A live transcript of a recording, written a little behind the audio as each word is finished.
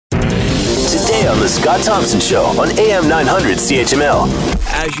Today on The Scott Thompson Show on AM 900 CHML.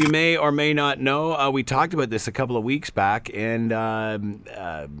 As you may or may not know, we talked about this a couple of weeks back, and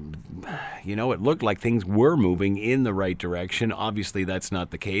it looked like things were moving in the right direction. Obviously, that's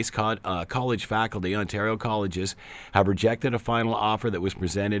not the case. College faculty, Ontario colleges, have rejected a final offer that was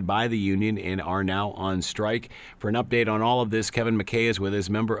presented by the union and are now on strike. For an update on all of this, Kevin McKay is with us,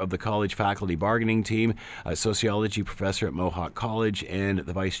 member of the college faculty bargaining team, a sociology professor at Mohawk College, and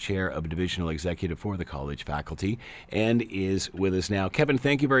the vice chair of divisional executive for the college faculty, and is with us now. Kevin,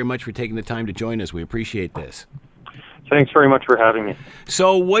 thank you very much for taking the time to join us. We appreciate this. Thanks very much for having me.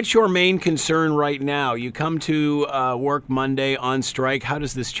 So what's your main concern right now? You come to work Monday on strike. How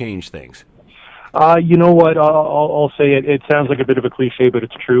does this change things? You know what? I'll say it. It sounds like a bit of a cliche, but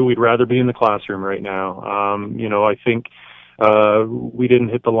it's true. We'd rather be in the classroom right now. I think we didn't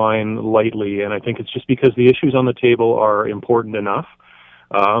hit the line lightly, and I think it's just because the issues on the table are important enough.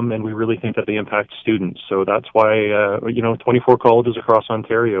 And we really think that they impact students. So that's why, 24 colleges across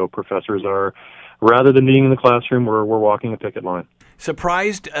Ontario, professors are, rather than being in the classroom, we're walking a picket line.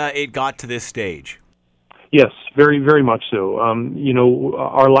 Surprised it got to this stage? Yes, very, very much so.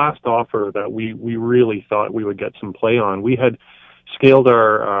 Our last offer that we really thought we would get some play on, we had scaled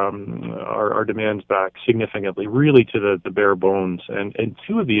our demands back significantly, really to the bare bones. And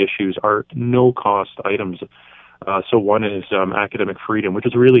two of the issues are no-cost items. So one is academic freedom, which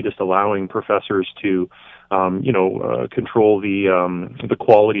is really just allowing professors to, control the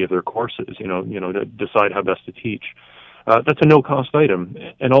quality of their courses. To decide how best to teach. That's a no-cost item,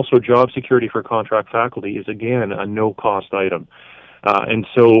 and also job security for contract faculty is again a no-cost item. And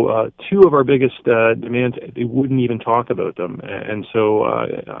so two of our biggest demands, they wouldn't even talk about them, and so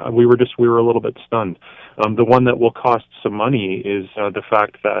we were a little bit stunned. The one that will cost some money is the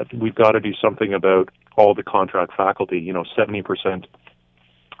fact that we've got to do something about all the contract faculty. 70%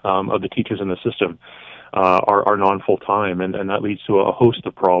 of the teachers in the system are non-full-time, and that leads to a host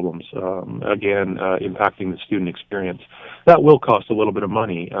of problems, impacting the student experience. That will cost a little bit of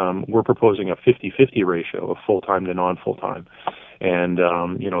money. We're proposing a 50-50 ratio of full-time to non-full-time. And,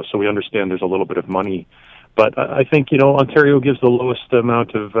 so we understand there's a little bit of money. But I think, Ontario gives the lowest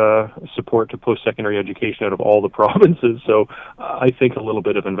amount of support to post-secondary education out of all the provinces. So I think a little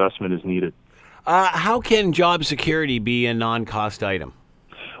bit of investment is needed. How can job security be a non-cost item?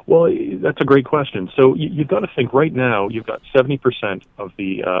 Well, that's a great question. So you've got to think right now. You've got 70% of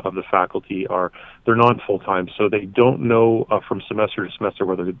the faculty they're not full time, so they don't know from semester to semester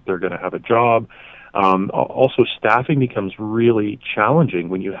whether they're going to have a job. Also, staffing becomes really challenging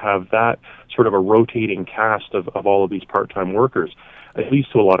when you have that sort of a rotating cast of all of these part-time workers. It leads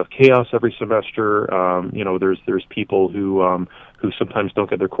to a lot of chaos every semester. There's people who sometimes don't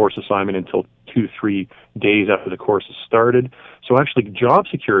get their course assignment until 2-3 days after the course is started. So actually, job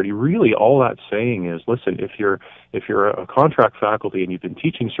security, really all that's saying is, listen, if you're a contract faculty and you've been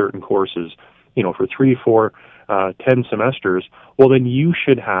teaching certain courses, for 3, 4, 10 semesters, well, then you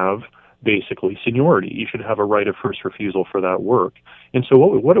should have basically seniority. You should have a right of first refusal for that work. And so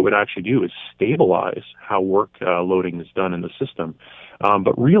what it would actually do is stabilize how work loading is done in the system.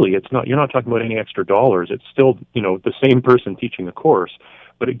 But really, you're not talking about any extra dollars. It's still, the same person teaching the course,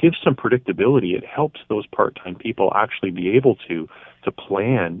 but it gives some predictability. It helps those part-time people actually be able to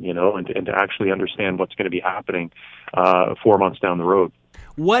plan, and to actually understand what's going to be happening 4 months down the road.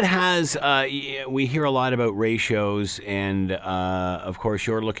 What has, we hear a lot about ratios, and of course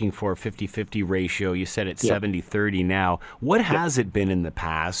you're looking for a 50-50 ratio. You said it's 70-30 now. What has it been in the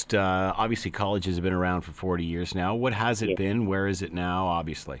past? Obviously colleges have been around for 40 years now. What has it been? Where is it now,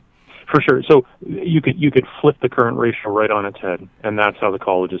 obviously? For sure. So you could flip the current ratio right on its head, and that's how the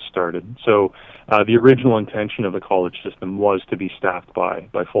colleges started. So the original intention of the college system was to be staffed by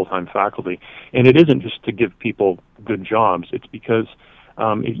full-time faculty, and it isn't just to give people good jobs. It's because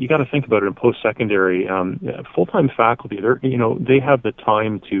you got to think about it in post-secondary. Full-time faculty, they have the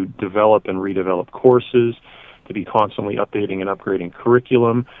time to develop and redevelop courses, to be constantly updating and upgrading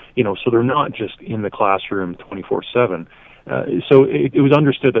curriculum. So they're not just in the classroom 24/7. So it was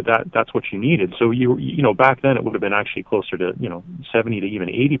understood that's what you needed. So back then it would have been actually closer to 70 to even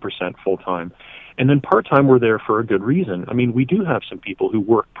 80% full time, and then part time were there for a good reason. I mean, we do have some people who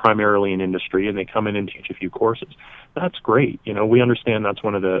work primarily in industry and they come in and teach a few courses. That's great. We understand that's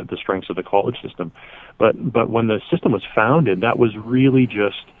one of the strengths of the college system, but when the system was founded, that was really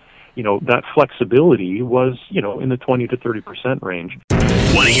just that flexibility was in the 20 to 30% range.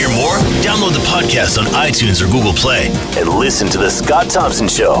 Want to hear more? Download the podcast on iTunes or Google Play and listen to The Scott Thompson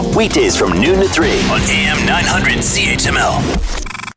Show weekdays from noon to 3 on AM 900 CHML.